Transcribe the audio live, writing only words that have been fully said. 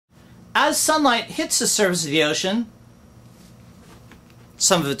as sunlight hits the surface of the ocean,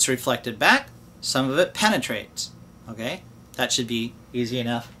 some of it's reflected back, some of it penetrates. Okay, that should be easy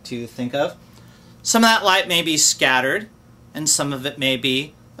enough to think of. Some of that light may be scattered, and some of it may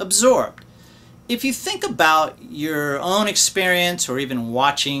be absorbed. If you think about your own experience, or even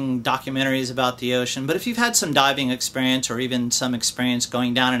watching documentaries about the ocean, but if you've had some diving experience, or even some experience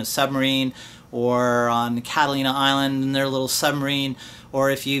going down in a submarine, or on Catalina Island in their little submarine,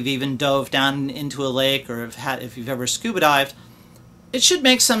 or if you've even dove down into a lake, or if you've ever scuba dived, it should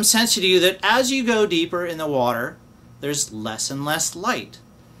make some sense to you that as you go deeper in the water, there's less and less light.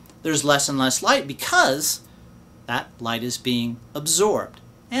 There's less and less light because that light is being absorbed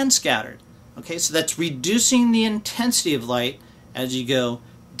and scattered. Okay, so that's reducing the intensity of light as you go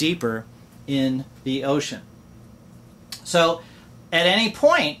deeper in the ocean. So at any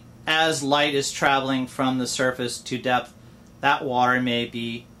point as light is traveling from the surface to depth, that water may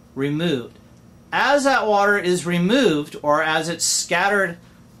be removed. As that water is removed, or as it's scattered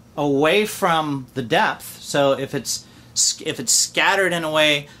away from the depth, so if it's scattered in a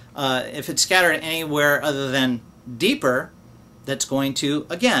way, if it's scattered anywhere other than deeper, that's going to,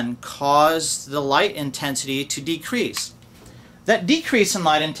 again, cause the light intensity to decrease. That decrease in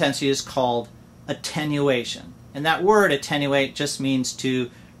light intensity is called attenuation. And that word attenuate just means to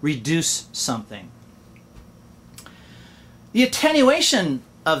reduce something. The attenuation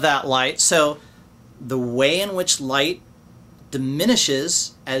of that light, so the way in which light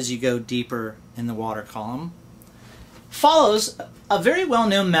diminishes as you go deeper in the water column, follows a very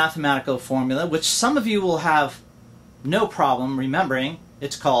well-known mathematical formula, which some of you will have no problem remembering.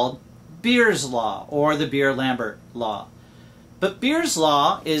 It's called Beer's law, or the Beer-Lambert law. But Beer's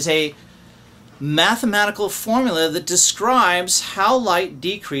law is a mathematical formula that describes how light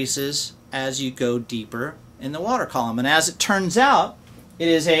decreases as you go deeper in the water column. And as it turns out, it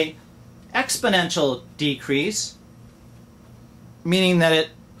is a exponential decrease, meaning that it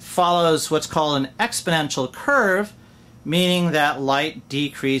follows what's called an exponential curve, meaning that light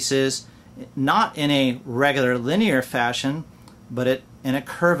decreases not in a regular linear fashion, but in a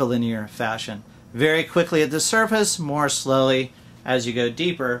curvilinear fashion. Very quickly at the surface, more slowly as you go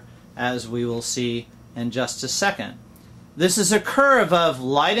deeper, as we will see in just a second. This is a curve of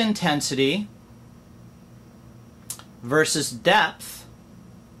light intensity versus depth.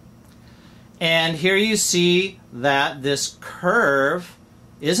 And here you see that this curve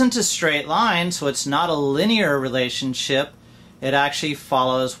isn't a straight line, so it's not a linear relationship. It actually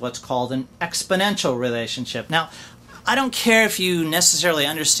follows what's called an exponential relationship. Now, I don't care if you necessarily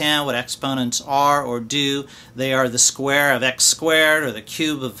understand what exponents are or do. They are the square of x squared, or the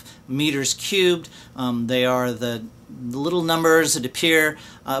cube of meters cubed. They are the little numbers that appear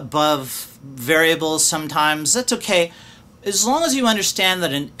above variables sometimes. That's okay, as long as you understand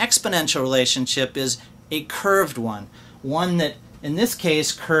that an exponential relationship is a curved one that in this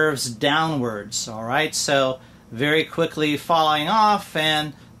case curves downwards. All right, so very quickly falling off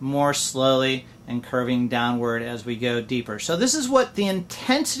and more slowly and curving downward as we go deeper. So this is what the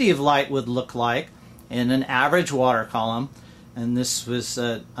intensity of light would look like in an average water column, and this was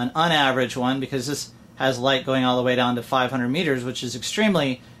an unaverage one because this has light going all the way down to 500 meters, which is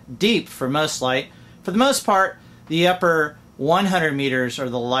extremely deep for most light. For the most part, the upper 100 meters are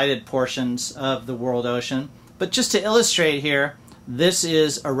the lighted portions of the world ocean. But just to illustrate here, this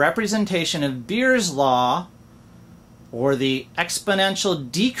is a representation of Beer's law, or the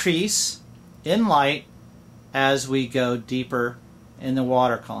exponential decrease in light as we go deeper in the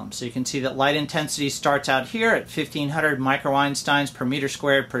water column. So you can see that light intensity starts out here at 1500 micro-Einsteins per meter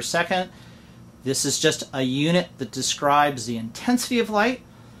squared per second. This is just a unit that describes the intensity of light.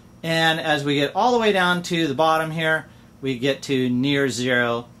 And as we get all the way down to the bottom here, we get to near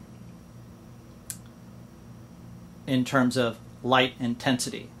zero in terms of light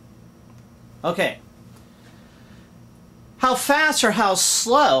intensity. Okay. How fast or how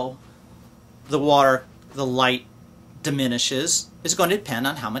slow the light diminishes is going to depend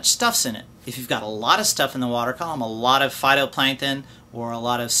on how much stuff's in it. If you've got a lot of stuff in the water column, a lot of phytoplankton or a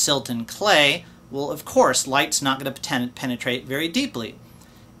lot of silt and clay, well, of course, light's not going to penetrate very deeply.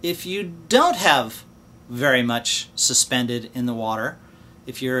 If you don't have very much suspended in the water,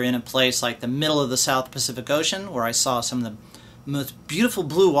 if you're in a place like the middle of the South Pacific Ocean, where I saw some of the most beautiful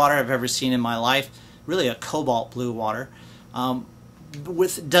blue water I've ever seen in my life, really a cobalt blue water,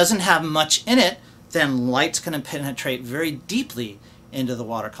 doesn't have much in it, then light's going to penetrate very deeply into the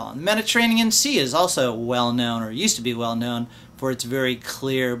water column. The Mediterranean Sea is also well known, or used to be well known, for its very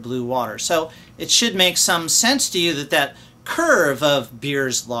clear blue water. So it should make some sense to you that that curve of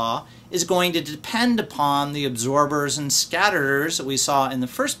Beer's law is going to depend upon the absorbers and scatterers that we saw in the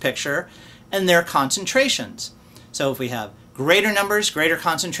first picture and their concentrations. So if we have greater numbers, greater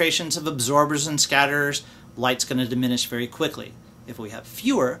concentrations of absorbers and scatterers, light's going to diminish very quickly. If we have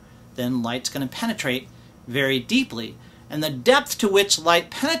fewer, then light's going to penetrate very deeply. And the depth to which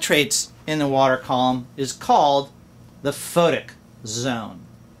light penetrates in the water column is called the photic zone.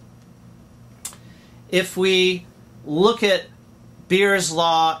 If we look at Beer's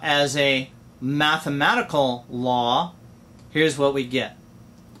law as a mathematical law, here's what we get.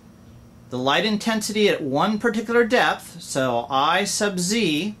 The light intensity at one particular depth, so I sub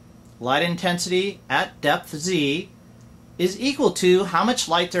z, light intensity at depth z, is equal to how much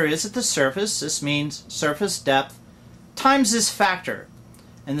light there is at the surface, this means surface depth, times this factor.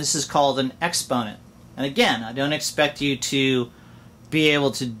 And this is called an exponent. And again, I don't expect you to be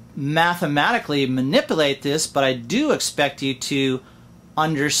able to mathematically manipulate this, but I do expect you to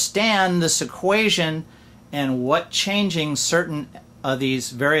understand this equation and what changing certain of these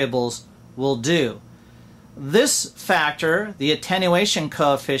variables will do. This factor, the attenuation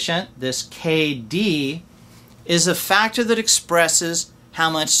coefficient, this Kd, is a factor that expresses how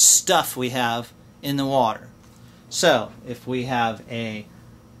much stuff we have in the water. So if we have a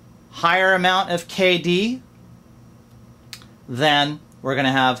higher amount of Kd, then we're going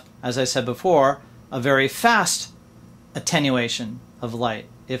to have, as I said before, a very fast attenuation of light.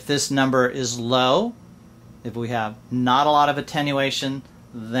 If this number is low, if we have not a lot of attenuation,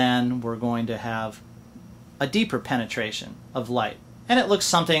 then we're going to have a deeper penetration of light. And it looks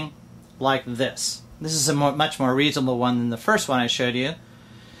something like this. This is a much more reasonable one than the first one I showed you.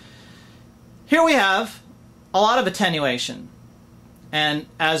 Here we have a lot of attenuation. And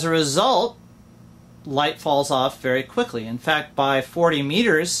as a result, light falls off very quickly. In fact, by 40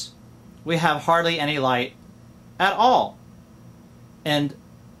 meters, we have hardly any light at all. And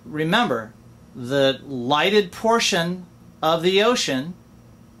remember, the lighted portion of the ocean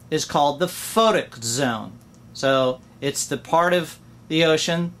is called the photic zone. So it's the part of the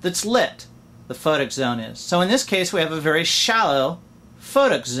ocean that's lit, the photic zone is. So in this case, we have a very shallow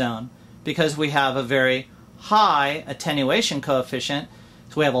photic zone because we have a very high attenuation coefficient,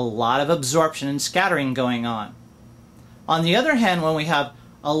 so we have a lot of absorption and scattering going on. On the other hand, when we have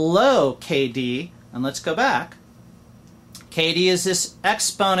a low Kd, and let's go back, Kd is this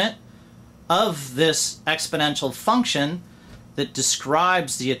exponent of this exponential function that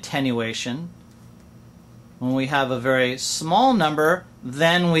describes the attenuation. When we have a very small number,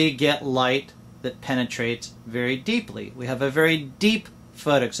 then we get light that penetrates very deeply. We have a very deep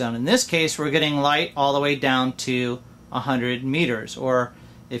photic zone. In this case, we're getting light all the way down to 100 meters, or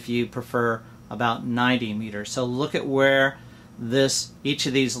if you prefer, about 90 meters. So look at where each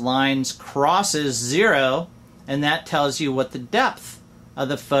of these lines crosses zero, and that tells you what the depth of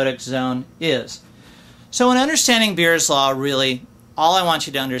the photic zone is. So in understanding Beer's law, really, all I want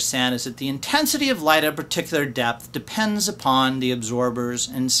you to understand is that the intensity of light at a particular depth depends upon the absorbers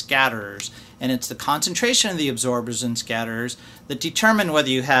and scatterers. And it's the concentration of the absorbers and scatterers that determine whether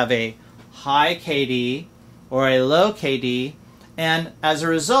you have a high Kd or a low Kd. And as a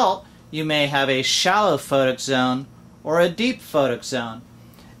result, you may have a shallow photic zone or a deep photic zone.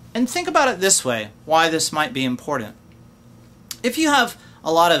 And think about it this way, why this might be important. If you have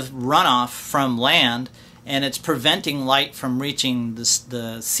a lot of runoff from land and it's preventing light from reaching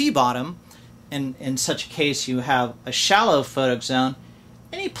the sea bottom, and in such a case you have a shallow photic zone,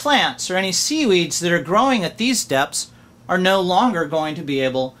 any plants or any seaweeds that are growing at these depths are no longer going to be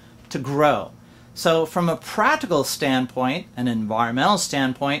able to grow. So from a practical standpoint, an environmental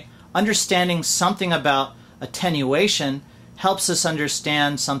standpoint, understanding something about attenuation helps us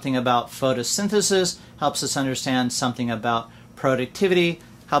understand something about photosynthesis, helps us understand something about productivity,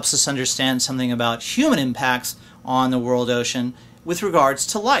 helps us understand something about human impacts on the world ocean with regards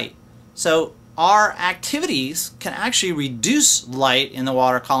to light. So our activities can actually reduce light in the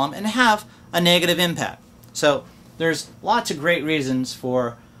water column and have a negative impact. So there's lots of great reasons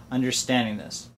for understanding this.